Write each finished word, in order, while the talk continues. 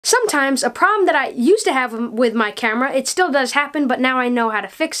sometimes a problem that I used to have with my camera, it still does happen, but now I know how to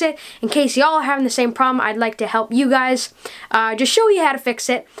fix it. In case y'all are having the same problem, I'd like to help you guys. Just show you how to fix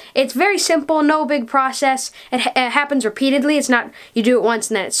it. It's very simple, no big process. It happens repeatedly. It's not you do it once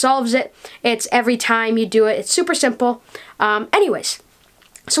and then it solves it. It's every time you do it. It's super simple. Anyways.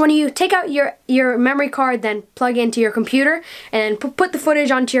 So when you take out your memory card, then plug into your computer, and put the footage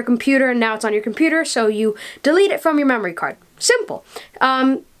onto your computer, and now it's on your computer, so you delete it from your memory card. Simple.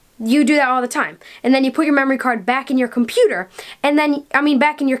 You do that all the time. And then you put your memory card back in your computer, and then,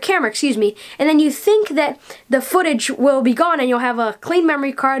 back in your camera, excuse me, and then you think that the footage will be gone and you'll have a clean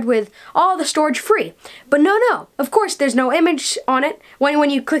memory card with all the storage free. But no. Of course, there's no image on it. When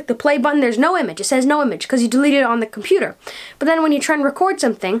you click the play button, there's no image. It says no image because you deleted it on the computer. But then when you try and record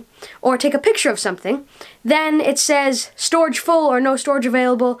something or take a picture of something, then it says storage full or no storage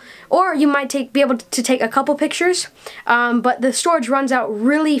available, or you might be able to take a couple pictures, but the storage runs out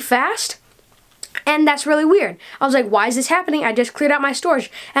really fast, and that's really weird. I was like, why is this happening? I just cleared out my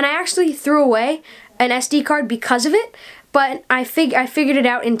storage, and I actually threw away an SD card because of it, but I figured it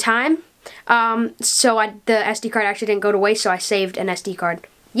out in time, so the SD card actually didn't go to waste, so I saved an SD card.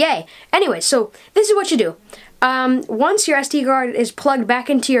 Yay! Anyway, so this is what you do. Once your SD card is plugged back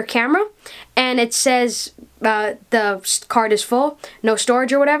into your camera and it says the card is full, no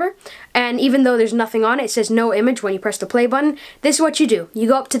storage or whatever, and even though there's nothing on it, it says no image when you press the play button, this is what you do. You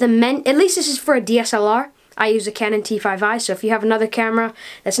go up to the menu, at least this is for a DSLR. I use a Canon T5i, so if you have another camera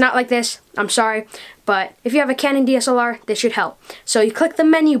that's not like this, I'm sorry, but if you have a Canon DSLR, this should help. So you click the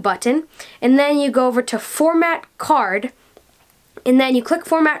menu button, and then you go over to Format Card, and then you click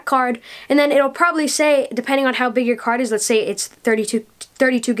Format Card, and then it'll probably say, depending on how big your card is, let's say it's 32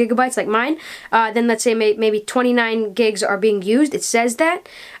 gigabytes like mine, then let's say maybe 29 gigs are being used. It says that,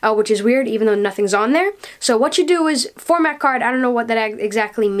 which is weird, even though nothing's on there. So what you do is, Format Card, I don't know what that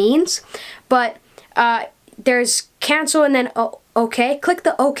exactly means, but there's cancel and then OK. Click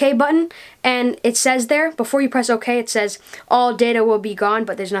the OK button, and it says there, before you press OK, it says all data will be gone,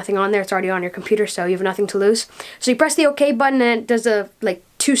 but there's nothing on there. It's already on your computer, so you have nothing to lose. So you press the OK button, and it does a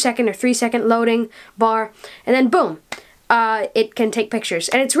 2-second or 3-second loading bar, and then boom, it can take pictures.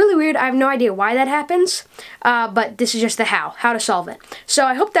 And it's really weird. I have no idea why that happens, but this is just the how to solve it. So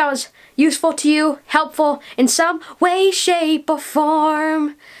I hope that was useful to you, helpful in some way, shape, or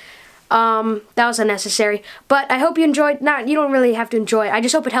form. That was unnecessary, but I hope you enjoyed. You don't really have to enjoy it. I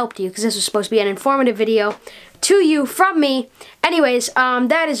just hope it helped you, because this was supposed to be an informative video to you from me. Anyways,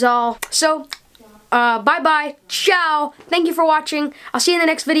 that is all. So, bye-bye, ciao, thank you for watching. I'll see you in the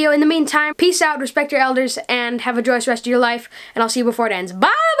next video. In the meantime, peace out, respect your elders, and have a joyous rest of your life, and I'll see you before it ends.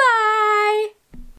 Bye-bye!